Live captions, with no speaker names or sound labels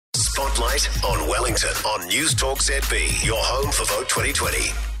Spotlight on Wellington on News Talk ZB, your home for Vote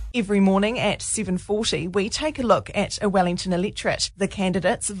 2020. Every morning at 7:40, we take a look at a Wellington electorate, the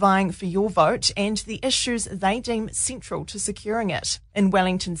candidates vying for your vote and the issues they deem central to securing it. In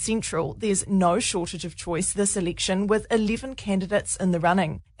Wellington Central, there's no shortage of choice this election with 11 candidates in the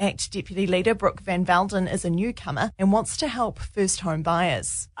running. ACT Deputy Leader Brooke Van Velden is a newcomer and wants to help first home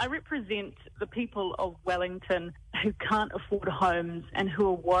buyers. I represent the people of Wellington who can't afford homes and who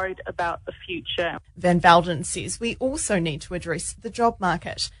are worried about the future. Van Velden says we also need to address the job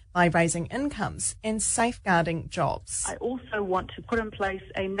market by raising incomes and safeguarding jobs. I also want to put in place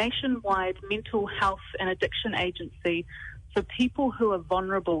a nationwide mental health and addiction agency so people who are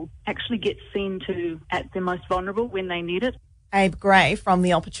vulnerable actually get seen to at their most vulnerable when they need it. Abe Gray from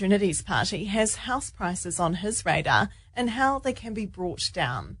the Opportunities Party has house prices on his radar and how they can be brought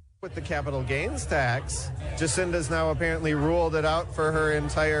down. With the capital gains tax, Jacinda's now apparently ruled it out for her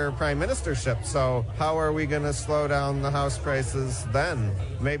entire prime ministership. So how are we going to slow down the house prices then?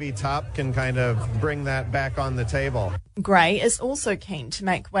 Maybe TOP can kind of bring that back on the table. Gray is also keen to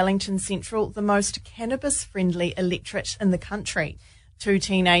make Wellington Central the most cannabis-friendly electorate in the country. Two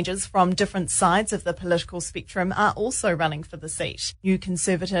teenagers from different sides of the political spectrum are also running for the seat. New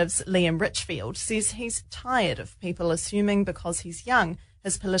Conservatives' Liam Richfield says he's tired of people assuming because he's young,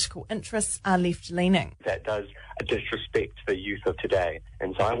 his political interests are left-leaning. That does a disrespect to the youth of today.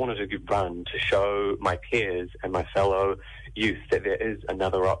 And so I wanted to run to show my peers and my fellow youth that there is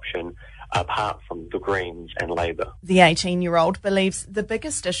another option apart from the Greens and Labour. The 18-year-old believes the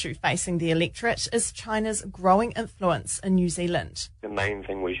biggest issue facing the electorate is China's growing influence in New Zealand. The main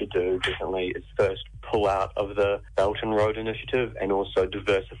thing we should do definitely is first pull out of the Belt and Road Initiative and also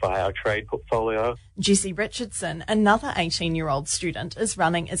diversify our trade portfolio. Jesse Richardson, another 18-year-old student, is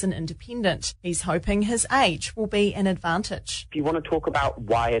running as an independent. He's hoping his age will be an advantage. If you want to talk about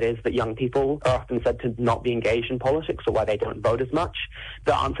why it is that young people are often said to not be engaged in politics or why they don't vote as much,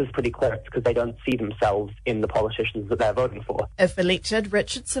 the answer is pretty clear. It's because they don't see themselves in the politicians that they're voting for. If elected,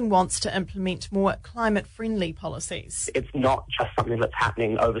 Richardson wants to implement more climate-friendly policies. It's not just something that's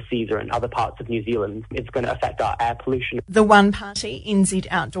happening overseas or in other parts of New Zealand. It's going to affect our air pollution. The One Party, NZ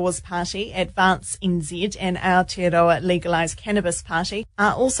Outdoors Party, Advance NZ and Aotearoa Legalise Cannabis Party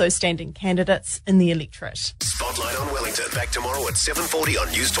are also standing candidates in the electorate. Spotlight on Wellington, back tomorrow at 7:40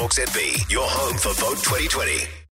 on News Talk ZB, your home for Vote 2020.